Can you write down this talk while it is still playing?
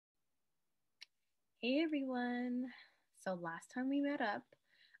Hey everyone. So last time we met up,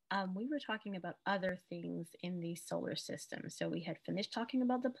 we were talking about other things in the solar system. So we had finished talking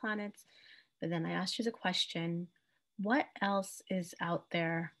about the planets, but then I asked you the question, what else is out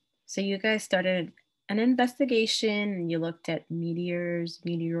there? So you guys started an investigation and you looked at meteors,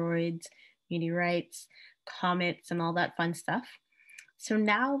 meteoroids, meteorites, comets, and all that fun stuff. So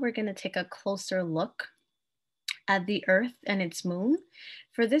now we're going to take a closer look at the Earth and its moon.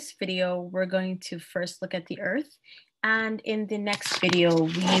 For this video, we're going to first look at the Earth, and in the next video,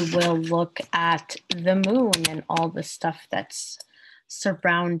 we will look at the moon and all the stuff that's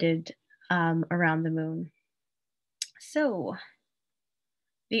surrounded around the moon. So,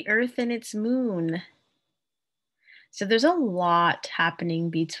 the Earth and its moon. So there's a lot happening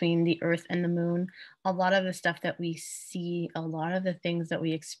between the Earth and the moon. A lot of the stuff that we see, a lot of the things that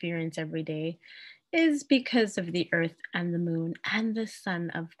we experience every day is because of the Earth and the moon and the sun,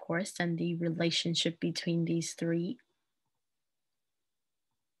 of course, and the relationship between these three.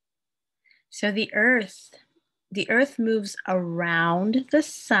 So the Earth moves around the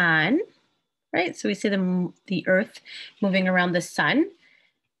sun, right? So we see the Earth moving around the sun,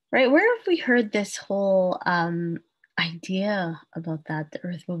 right? Where have we heard this whole idea about that, the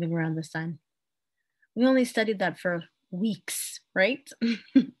Earth moving around the sun? We only studied that for weeks, right?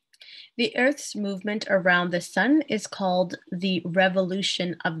 The Earth's movement around the sun is called the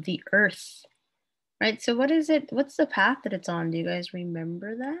revolution of the Earth, right? So what is it? What's the path that it's on? Do you guys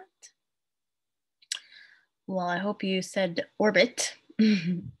remember that? Well, I hope you said orbit.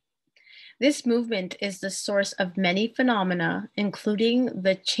 This movement is the source of many phenomena, including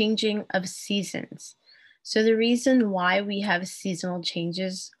the changing of seasons. So the reason why we have seasonal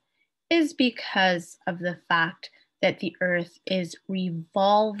changes is because of the fact that the Earth is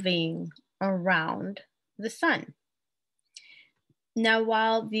revolving around the sun. Now,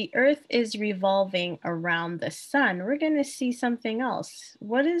 while the Earth is revolving around the sun, we're going to see something else.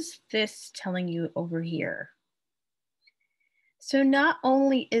 What is this telling you over here? So not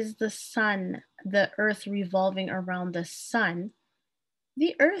only is the Earth revolving around the sun,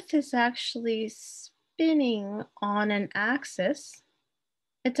 the Earth is actually spinning on an axis.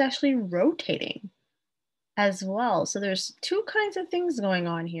 It's actually rotating as well. So there's two kinds of things going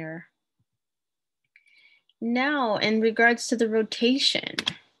on here. Now, in regards to the rotation,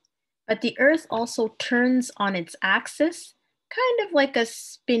 but the Earth also turns on its axis, kind of like a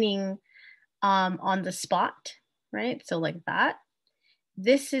spinning on the spot, right? So like that.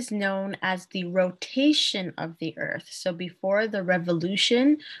 This is known as the rotation of the Earth. So before, the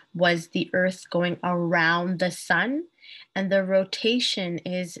revolution was the Earth going around the sun, and the rotation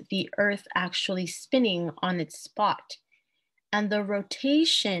is the Earth actually spinning on its spot. And the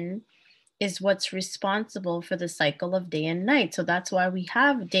rotation is what's responsible for the cycle of day and night. So that's why we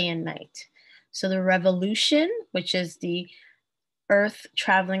have day and night. So the revolution, which is the Earth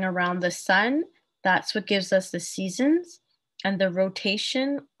traveling around the sun, that's what gives us the seasons. And the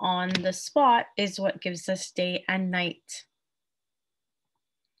rotation on the spot is what gives us day and night.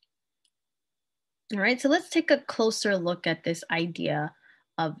 All right, so let's take a closer look at this idea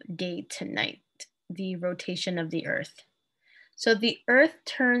of day to night, the rotation of the Earth. So the Earth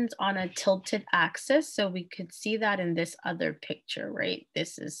turns on a tilted axis. So we could see that in this other picture, right?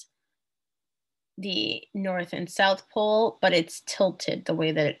 This is the North and South Pole, but it's tilted the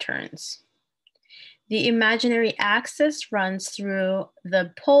way that it turns. The imaginary axis runs through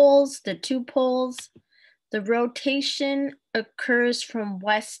the poles, the two poles. The rotation occurs from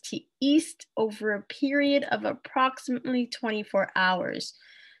west to east over a period of approximately 24 hours.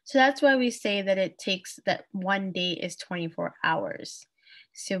 So that's why we say that it takes that one day is 24 hours.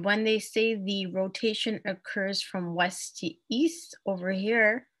 So when they say the rotation occurs from west to east over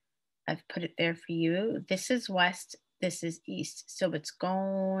here, I've put it there for you. This is west, this is east. So it's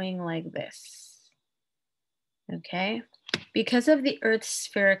going like this. Okay. Because of the Earth's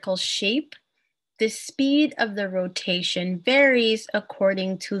spherical shape, the speed of the rotation varies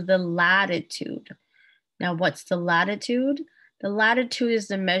according to the latitude. Now, what's the latitude? The latitude is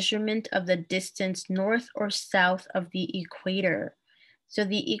the measurement of the distance north or south of the equator. So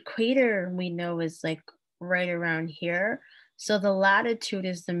the equator we know is like right around here. So the latitude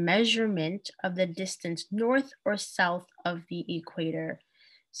is the measurement of the distance north or south of the equator.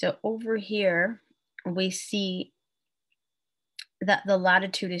 So over here, we see that the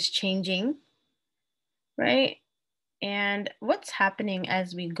latitude is changing, right? And what's happening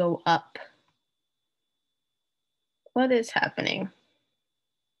as we go up? What is happening?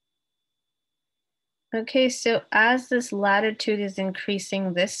 Okay, so as this latitude is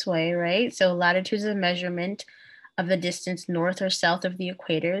increasing this way, right? So latitude is a measurement of the distance north or south of the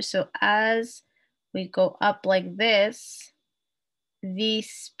equator. So as we go up like this, the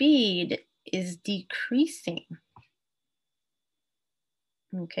speed is decreasing.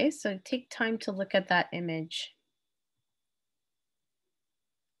 Okay, so take time to look at that image.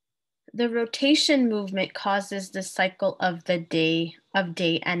 The rotation movement causes the cycle of the day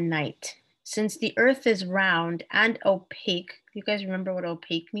and night. Since the earth is round and opaque, you guys remember what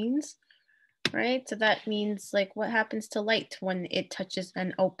opaque means? Right? So that means like what happens to light when it touches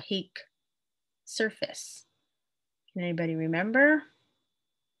an opaque surface? Can anybody remember?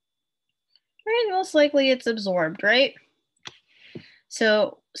 Right, most likely it's absorbed, right?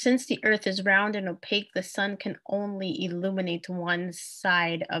 So since the earth is round and opaque, the sun can only illuminate one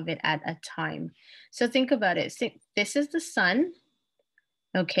side of it at a time. So think about it. This is the sun,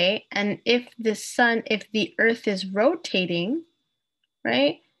 okay? And if the earth is rotating,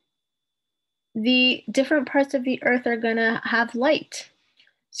 right? The different parts of the earth are gonna have light.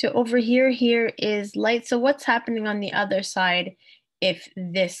 So over here is light. So what's happening on the other side if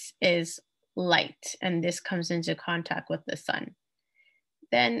this is light and this comes into contact with the sun?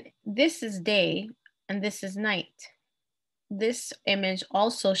 Then this is day and this is night. This image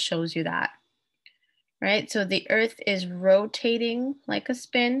also shows you that, right? So the earth is rotating like a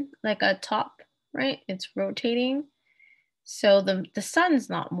spin, like a top, right? It's rotating. So the sun's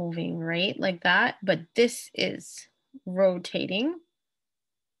not moving, right? Like that, but this is rotating.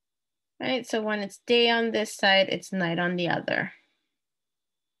 Right? So when it's day on this side, it's night on the other.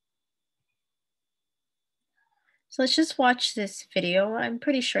 So let's just watch this video. I'm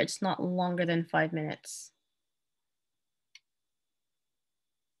pretty sure it's not longer than 5 minutes.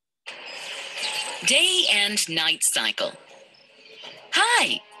 Day and night cycle.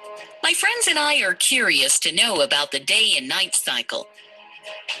 Hi, my friends and I are curious to know about the day and night cycle.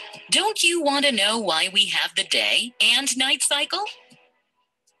 Don't you want to know why we have the day and night cycle?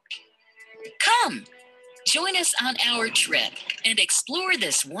 Come, join us on our trip and explore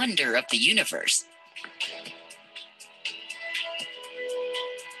this wonder of the universe.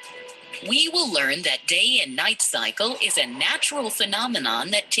 We will learn that day and night cycle is a natural phenomenon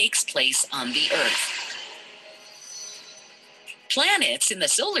that takes place on the Earth. Planets in the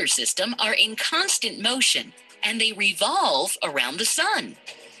solar system are in constant motion, and they revolve around the sun.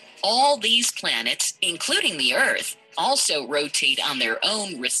 All these planets, including the Earth, also rotate on their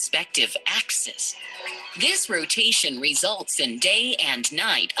own respective axis. This rotation results in day and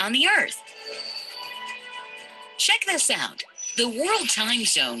night on the Earth. Check this out. The world time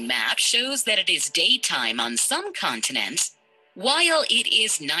zone map shows that it is daytime on some continents, while it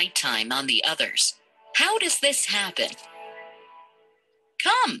is nighttime on the others. How does this happen?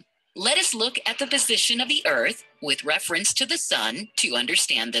 Come, let us look at the position of the Earth with reference to the sun to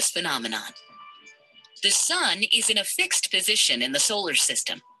understand this phenomenon. The sun is in a fixed position in the solar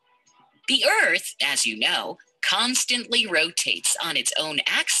system. The Earth, as you know, constantly rotates on its own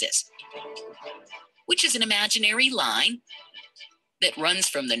axis, which is an imaginary line that runs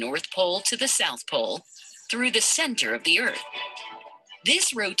from the North Pole to the South Pole through the center of the Earth.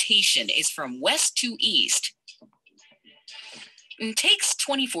 This rotation is from west to east and takes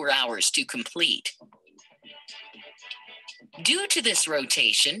 24 hours to complete. Due to this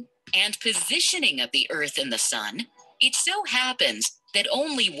rotation and positioning of the Earth and the sun, it so happens that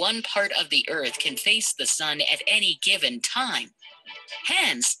only one part of the Earth can face the sun at any given time.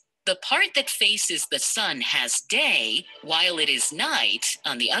 Hence, the part that faces the sun has day, while it is night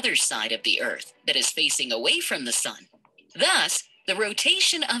on the other side of the Earth that is facing away from the sun. Thus, the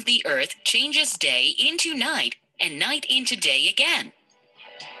rotation of the Earth changes day into night and night into day again.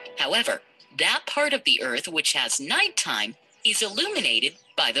 However, that part of the Earth which has nighttime is illuminated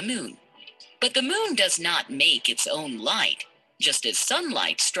by the moon. But the moon does not make its own light. Just as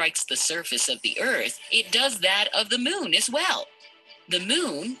sunlight strikes the surface of the Earth, it does that of the moon as well. The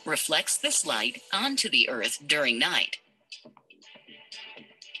moon reflects this light onto the Earth during night.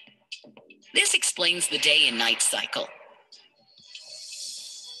 This explains the day and night cycle.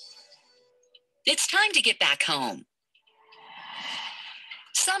 It's time to get back home.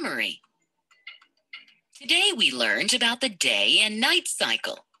 Summary. Today we learned about the day and night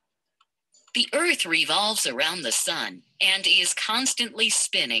cycle. The Earth revolves around the sun and is constantly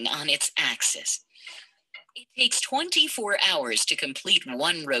spinning on its axis. It takes 24 hours to complete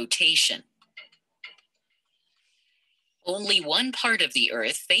one rotation. Only one part of the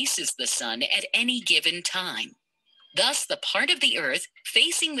Earth faces the sun at any given time. Thus, the part of the Earth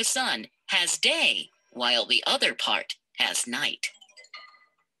facing the sun has day, while the other part has night.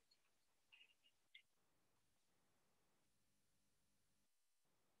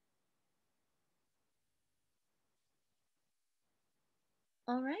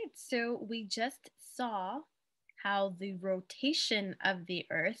 All right, so we just saw how the rotation of the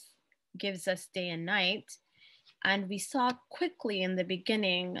Earth gives us day and night. And we saw quickly in the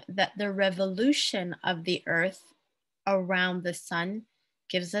beginning that the revolution of the Earth around the sun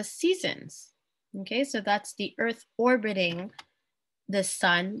gives us seasons. Okay, so that's the Earth orbiting the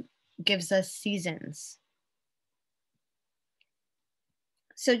sun gives us seasons.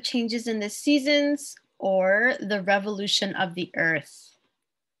 So changes in the seasons or the revolution of the Earth.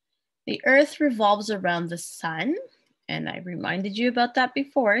 The Earth revolves around the sun, and I reminded you about that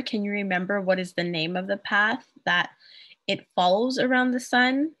before. Can you remember what is the name of the path that it follows around the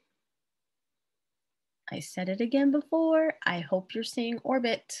sun? I said it again before. I hope you're saying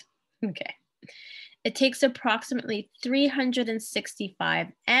orbit. Okay. It takes approximately 365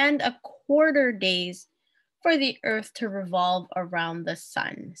 and a quarter days for the Earth to revolve around the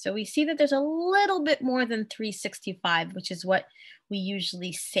sun. So we see that there's a little bit more than 365, which is what we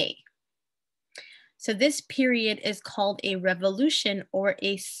usually say. So this period is called a revolution or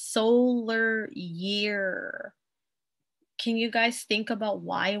a solar year. Can you guys think about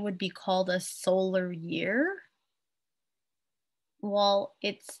why it would be called a solar year? Well,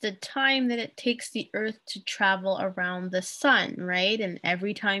 it's the time that it takes the Earth to travel around the sun, right? And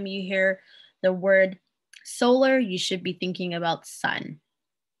every time you hear the word solar, you should be thinking about sun.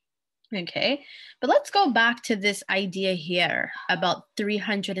 Okay, but let's go back to this idea here about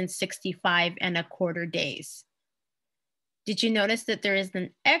 365 and a quarter days. Did you notice that there is an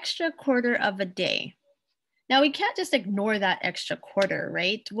extra quarter of a day? Now, we can't just ignore that extra quarter,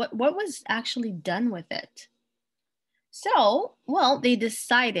 right? What was actually done with it? So, well, they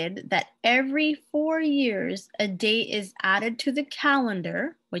decided that every 4 years, a day is added to the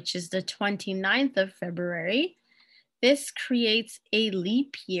calendar, which is the 29th of February. This creates a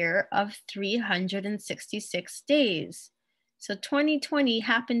leap year of 366 days. So 2020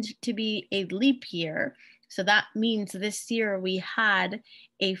 happened to be a leap year. So that means this year we had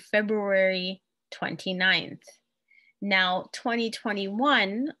a February 29th. Now,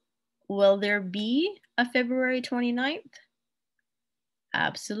 2021, will there be a February 29th?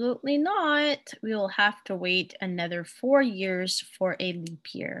 Absolutely not. We will have to wait another 4 years for a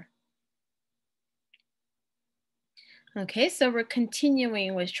leap year. Okay, so we're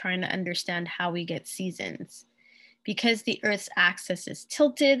continuing with trying to understand how we get seasons. Because the Earth's axis is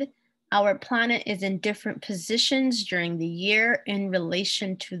tilted, our planet is in different positions during the year in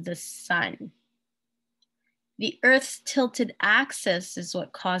relation to the sun. The Earth's tilted axis is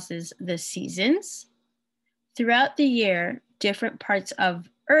what causes the seasons. Throughout the year, different parts of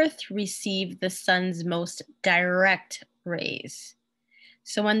Earth receive the sun's most direct rays.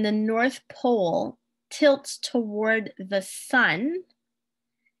 So when the North Pole tilts toward the sun,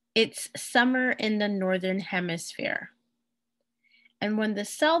 it's summer in the northern hemisphere. And when the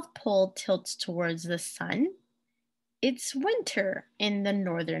South Pole tilts towards the sun, it's winter in the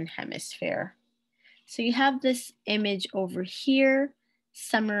northern hemisphere. So you have this image over here,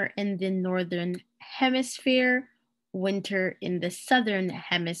 summer in the northern hemisphere, winter in the southern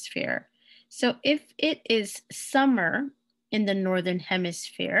hemisphere. So if it is summer in the northern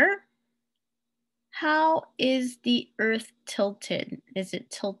hemisphere, how is the Earth tilted? Is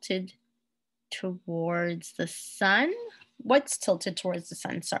it tilted towards the sun? What's tilted towards the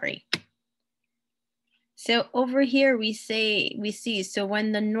sun? Sorry. So over here we see, so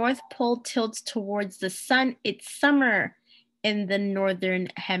when the North Pole tilts towards the sun, it's summer in the northern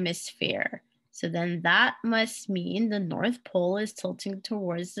hemisphere. So then that must mean the North Pole is tilting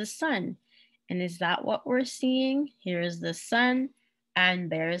towards the sun. And is that what we're seeing? Here's the sun and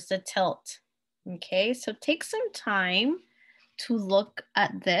there's the tilt. Okay, so take some time to look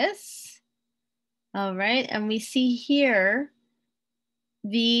at this. All right, and we see here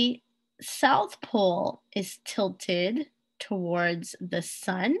the South Pole is tilted towards the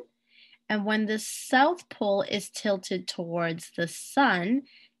sun. And when the South Pole is tilted towards the sun,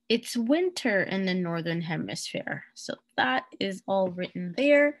 it's winter in the Northern Hemisphere. So that is all written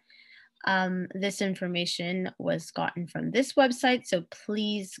there. This information was gotten from this website. So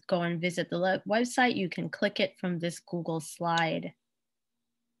please go and visit the website. You can click it from this Google slide.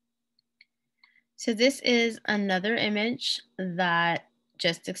 So this is another image that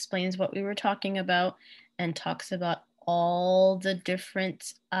just explains what we were talking about and talks about all the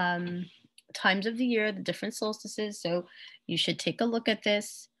different times of the year, the different solstices. So you should take a look at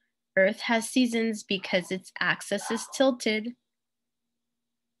this. Earth has seasons because its axis is tilted.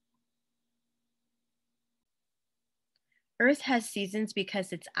 Earth has seasons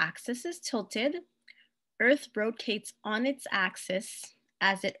because its axis is tilted. Earth rotates on its axis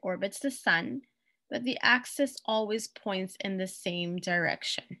as it orbits the sun. but the axis always points in the same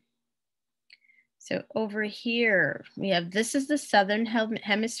direction. So over here, we have, this is the southern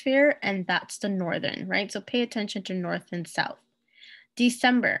hemisphere and that's the northern, right? So pay attention to north and south.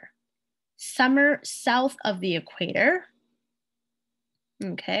 December, summer south of the equator.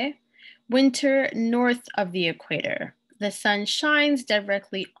 Okay. Winter north of the equator. The sun shines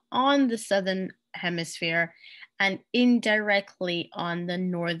directly on the southern hemisphere and indirectly on the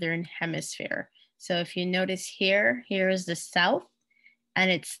northern hemisphere. So if you notice here, here is the south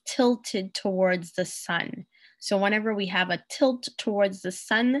and it's tilted towards the sun. So whenever we have a tilt towards the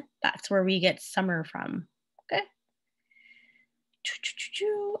sun, that's where we get summer from. Okay.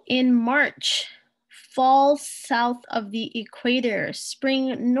 In March, fall south of the equator,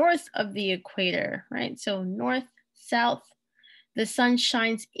 spring north of the equator, right? So north, south, the sun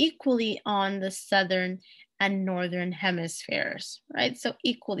shines equally on the southern and northern hemispheres, right? So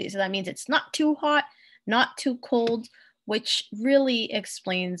equally, so that means it's not too hot, not too cold, which really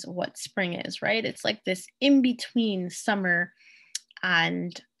explains what spring is, right? It's like this in between summer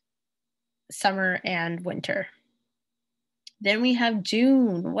and winter. Then we have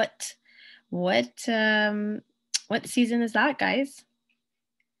June. What season is that, guys?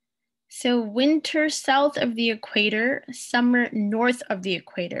 So winter south of the equator, summer north of the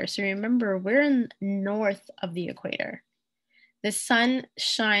equator. So remember, we're in north of the equator. The sun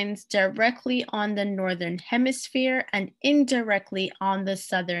shines directly on the northern hemisphere and indirectly on the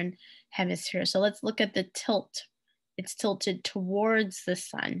southern hemisphere. So let's look at the tilt. It's tilted towards the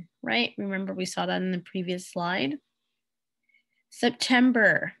sun, right? Remember, we saw that in the previous slide.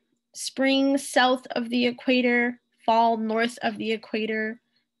 September, spring south of the equator, fall north of the equator.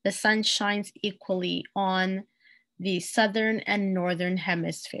 The sun shines equally on the southern and northern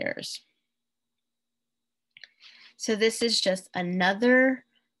hemispheres. So this is just another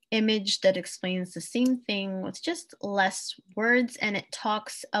image that explains the same thing with just less words, and it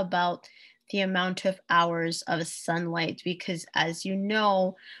talks about the amount of hours of sunlight, because as you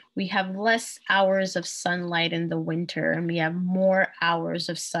know, we have less hours of sunlight in the winter and we have more hours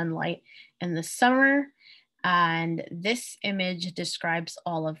of sunlight in the summer. And this image describes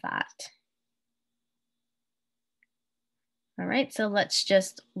all of that. All right, so let's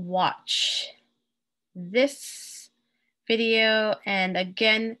just watch this video. And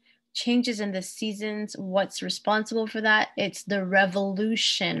again, changes in the seasons, what's responsible for that? It's the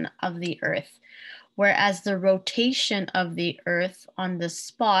revolution of the Earth, whereas the rotation of the Earth on the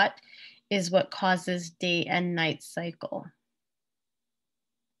spot is what causes day and night cycle.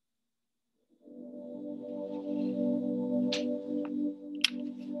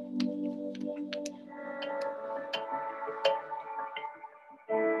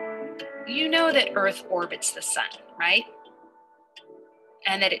 You know that Earth orbits the sun, right?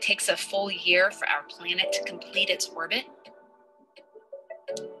 And that it takes a full year for our planet to complete its orbit.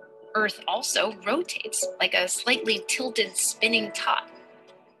 Earth also rotates like a slightly tilted spinning top.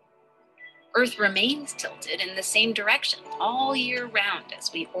 Earth remains tilted in the same direction all year round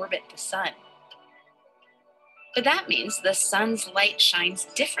as we orbit the sun. But that means the sun's light shines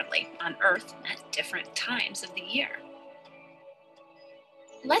differently on Earth at different times of the year.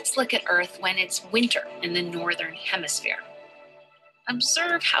 Let's look at Earth when it's winter in the northern hemisphere.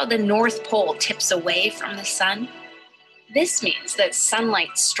 Observe how the North Pole tips away from the sun. This means that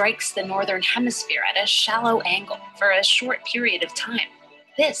sunlight strikes the northern hemisphere at a shallow angle for a short period of time.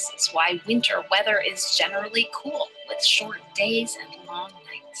 This is why winter weather is generally cool, with short days and long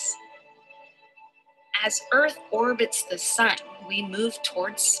nights. As Earth orbits the sun, we move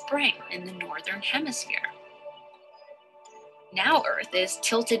towards spring in the northern hemisphere. Now Earth is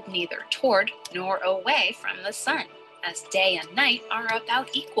tilted neither toward nor away from the sun, as day and night are about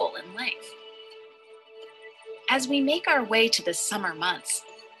equal in length. As we make our way to the summer months,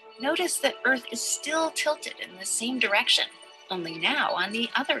 notice that Earth is still tilted in the same direction, only now on the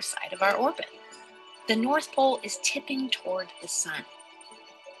other side of our orbit. The North Pole is tipping toward the sun.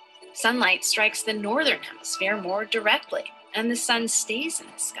 Sunlight strikes the northern hemisphere more directly, and the sun stays in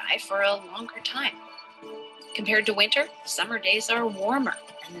the sky for a longer time. Compared to winter, summer days are warmer,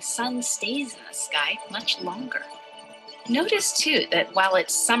 and the sun stays in the sky much longer. Notice too that while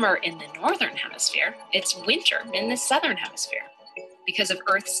it's summer in the northern hemisphere, it's winter in the southern hemisphere. Because of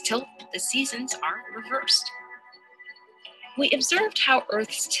Earth's tilt, the seasons are reversed. We observed how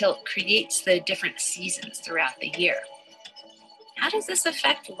Earth's tilt creates the different seasons throughout the year. How does this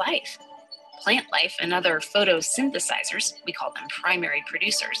affect life? Plant life and other photosynthesizers, we call them primary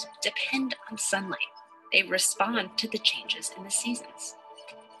producers, depend on sunlight. They respond to the changes in the seasons.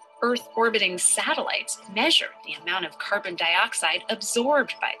 Earth-orbiting satellites measure the amount of carbon dioxide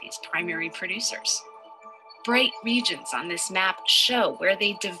absorbed by these primary producers. Bright regions on this map show where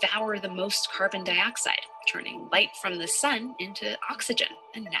they devour the most carbon dioxide, turning light from the sun into oxygen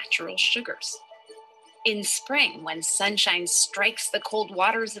and natural sugars. In spring, when sunshine strikes the cold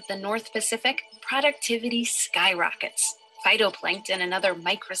waters of the North Pacific, productivity skyrockets. Phytoplankton and other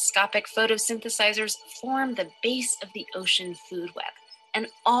microscopic photosynthesizers form the base of the ocean food web, and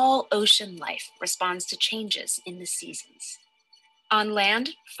all ocean life responds to changes in the seasons. On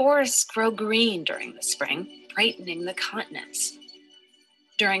land, forests grow green during the spring, brightening the continents.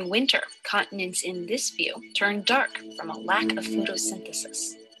 During winter, continents in this view turn dark from a lack of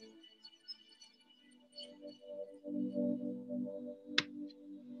photosynthesis.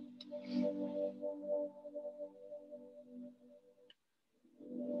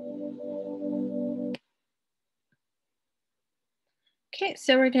 Okay,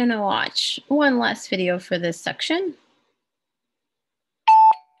 so we're gonna watch one last video for this section.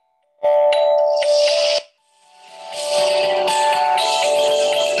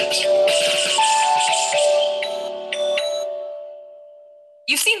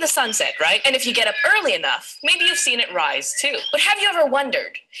 You've seen the sunset, right? And if you get up early enough, maybe you've seen it rise too. But have you ever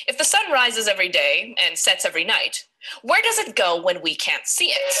wondered, if the sun rises every day and sets every night, where does it go when we can't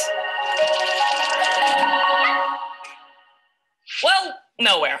see it? Well,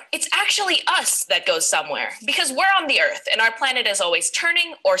 nowhere. It's actually us that goes somewhere, because we're on the Earth and our planet is always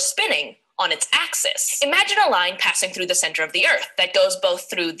turning or spinning on its axis. Imagine a line passing through the center of the Earth that goes both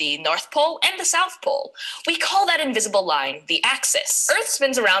through the North Pole and the South Pole. We call that invisible line the axis. Earth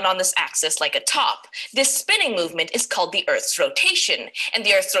spins around on this axis like a top. This spinning movement is called the Earth's rotation, and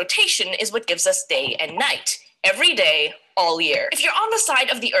the Earth's rotation is what gives us day and night. Every day, all year. If you're on the side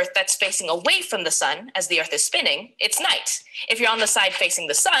of the Earth that's facing away from the sun as the Earth is spinning, it's night. If you're on the side facing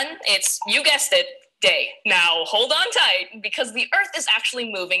the sun, it's, you guessed it, day. Now, hold on tight, because the Earth is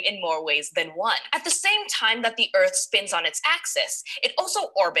actually moving in more ways than one. At the same time that the Earth spins on its axis, it also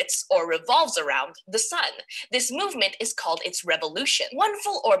orbits or revolves around the sun. This movement is called its revolution. One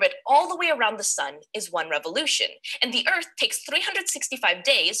full orbit all the way around the sun is one revolution, and the Earth takes 365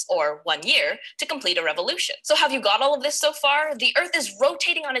 days, or 1 year, to complete a revolution. So have you got all of this so far? The Earth is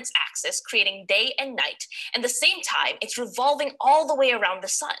rotating on its axis, creating day and night, and at the same time, it's revolving all the way around the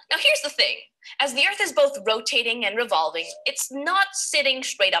sun. Now here's the thing. As the Earth is both rotating and revolving, it's not sitting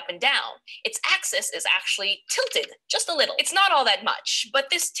straight up and down. Its axis is actually tilted just a little. It's not all that much, but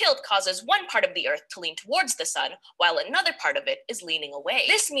this tilt causes one part of the Earth to lean towards the sun, while another part of it is leaning away.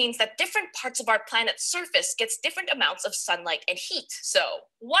 This means that different parts of our planet's surface gets different amounts of sunlight and heat. So,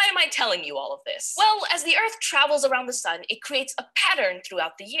 why am I telling you all of this? Well, as the Earth travels around the sun, it creates a pattern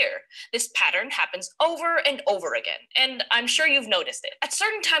throughout the year. This pattern happens over and over again, and I'm sure you've noticed it. At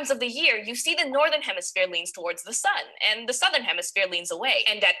certain times of the year, you see the northern hemisphere leans towards the sun, and the southern hemisphere leans away.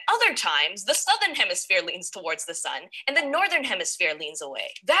 And at other times, the southern hemisphere leans towards the sun, and the northern hemisphere leans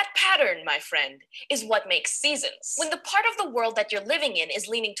away. That pattern, my friend, is what makes seasons. When the part of the world that you're living in is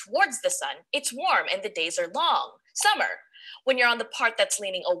leaning towards the sun, it's warm and the days are long. Summer. When you're on the part that's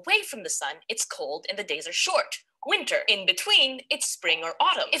leaning away from the sun, it's cold and the days are short. Winter. In between, it's spring or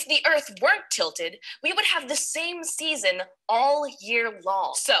autumn. If the Earth weren't tilted, we would have the same season all year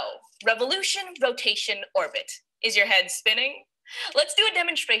long. So, revolution, rotation, orbit. Is your head spinning? Let's do a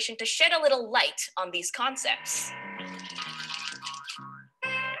demonstration to shed a little light on these concepts.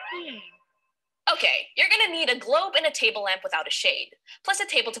 Okay, you're gonna need a globe and a table lamp without a shade, plus a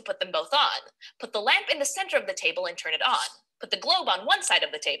table to put them both on. Put the lamp in the center of the table and turn it on. Put the globe on one side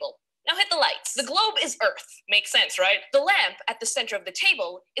of the table. Now hit the lights. The globe is Earth. Makes sense, right? The lamp at the center of the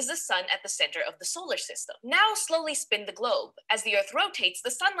table is the sun at the center of the solar system. Now slowly spin the globe. As the Earth rotates, the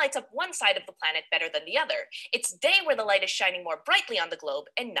sun lights up one side of the planet better than the other. It's day where the light is shining more brightly on the globe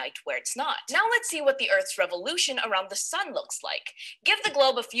and night where it's not. Now let's see what the Earth's revolution around the sun looks like. Give the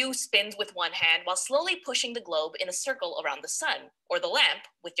globe a few spins with one hand while slowly pushing the globe in a circle around the sun, or the lamp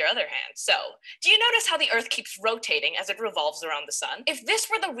with your other hand. So, do you notice how the Earth keeps rotating as it revolves around the sun? If this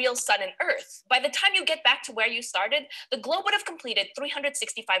were the real sun and Earth, by the time you get back to where you started, the globe would have completed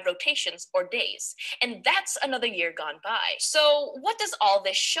 365 rotations or days, and that's another year gone by. So, what does all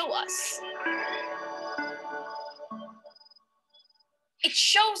this show us? It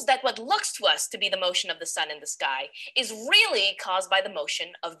shows that what looks to us to be the motion of the sun in the sky is really caused by the motion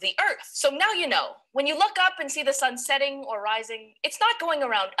of the Earth. So now you know, when you look up and see the sun setting or rising, it's not going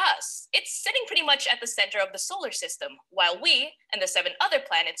around us. It's sitting pretty much at the center of the solar system, while we and the 7 other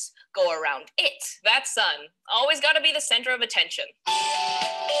planets go around it. That sun, always gotta be the center of attention.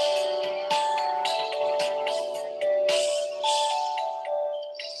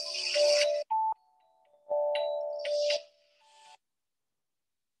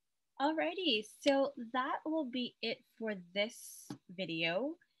 Alrighty, so that will be it for this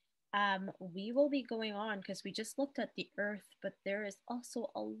video. We will be going on because we just looked at the Earth, but there is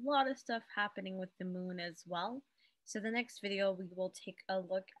also a lot of stuff happening with the moon as well. So the next video, we will take a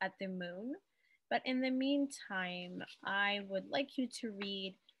look at the moon. But in the meantime, I would like you to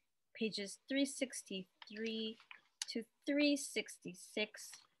read pages 363 to 366,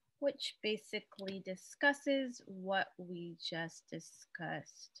 which basically discusses what we just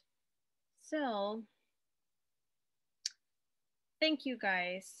discussed. So, thank you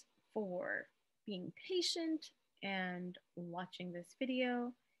guys for being patient and watching this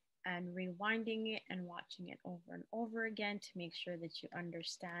video and rewinding it and watching it over and over again to make sure that you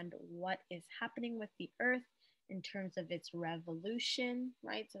understand what is happening with the Earth in terms of its revolution,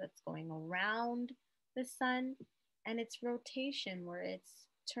 right? So that's going around the sun, and its rotation where it's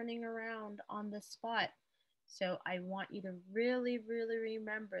turning around on the spot. So I want you to really, really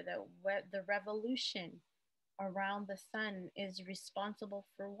remember that the revolution around the sun is responsible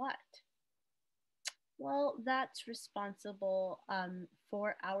for what? Well, that's responsible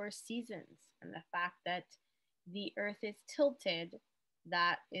for our seasons and the fact that the Earth is tilted.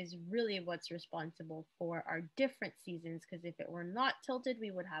 That is really what's responsible for our different seasons, because if it were not tilted,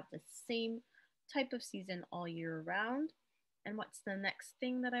 we would have the same type of season all year round. And what's the next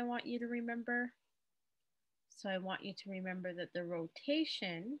thing that I want you to remember? So I want you to remember that the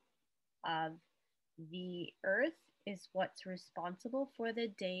rotation of the Earth is what's responsible for the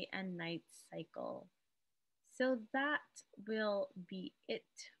day and night cycle. So that will be it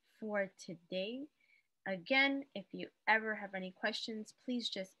for today. Again, if you ever have any questions, please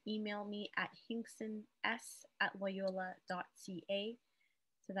just email me at hinksons@loyola.ca.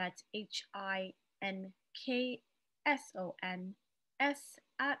 So that's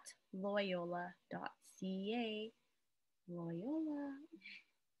HINKSONS@loyola.ca. Loyola.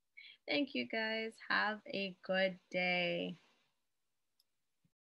 Thank you guys. Have a good day.